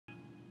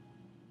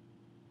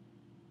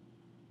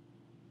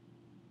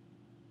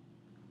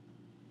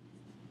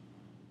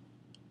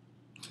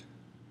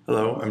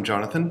Hello, I'm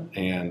Jonathan,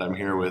 and I'm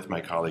here with my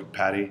colleague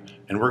Patty,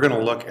 and we're going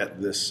to look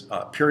at this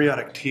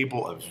periodic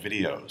table of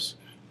videos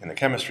in the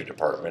chemistry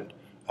department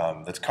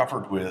that's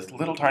covered with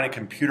little tiny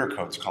computer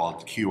codes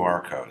called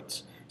QR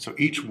codes. So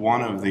each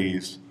one of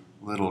these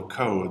little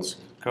codes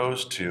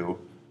goes to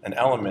an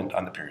element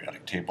on the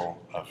periodic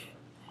table of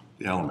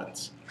the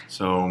elements.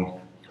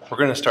 So we're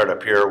going to start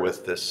up here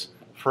with this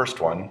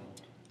first one,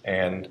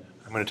 and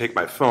I'm going to take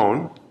my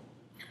phone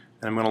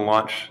and I'm going to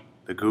launch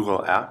the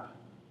Google app.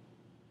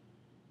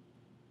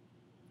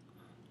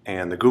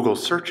 And the Google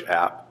search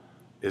app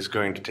is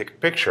going to take a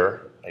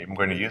picture. I'm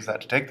going to use that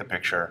to take the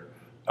picture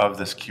of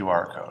this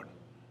QR code.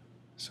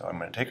 So I'm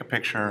going to take a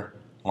picture,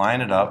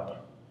 line it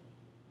up,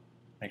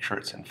 make sure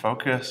it's in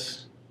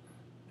focus,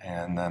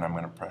 and then I'm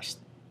going to press.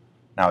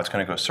 Now it's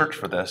going to go search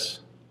for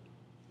this.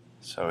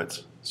 So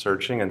it's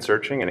searching and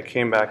searching, and it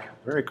came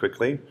back very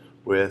quickly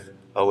with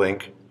a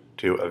link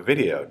to a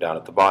video down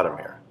at the bottom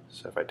here.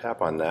 So if I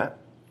tap on that,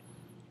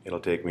 it'll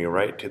take me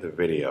right to the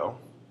video.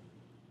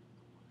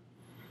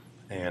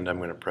 And I'm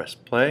going to press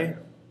play.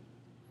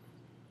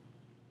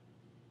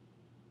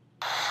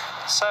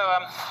 So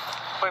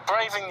we're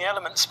braving the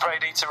elements,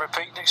 Brady, to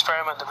repeat an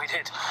experiment that we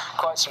did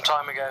quite some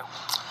time ago.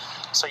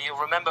 So you'll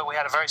remember we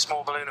had a very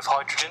small balloon of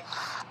hydrogen.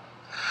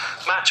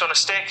 Match on a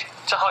stick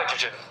to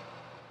hydrogen.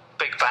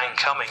 Big bang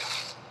coming.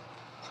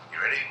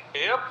 You ready?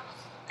 Yep.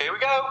 Here we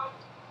go.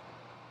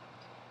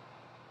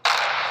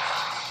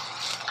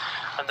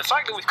 And the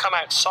fact that we've come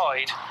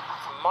outside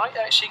might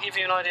actually give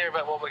you an idea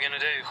about what we're going to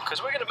do,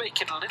 because we're going to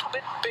make it a little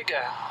bit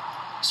bigger.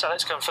 So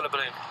let's go and fill a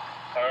balloon.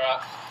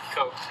 Alright,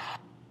 cool.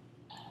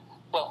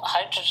 Well,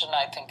 hydrogen,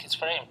 I think, is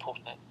very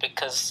important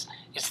because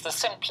it's the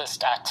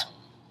simplest atom.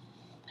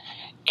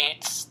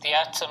 The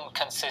atom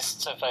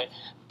consists of a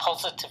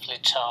positively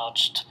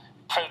charged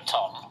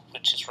proton,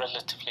 which is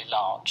relatively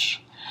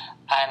large,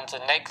 and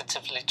a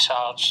negatively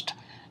charged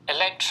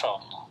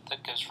electron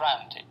that goes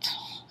round it.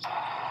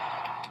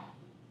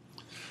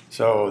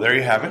 So there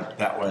you have it.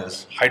 That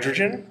was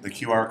hydrogen, the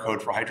QR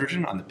code for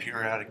hydrogen on the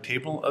periodic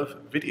table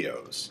of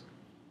videos.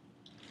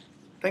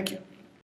 Thank you.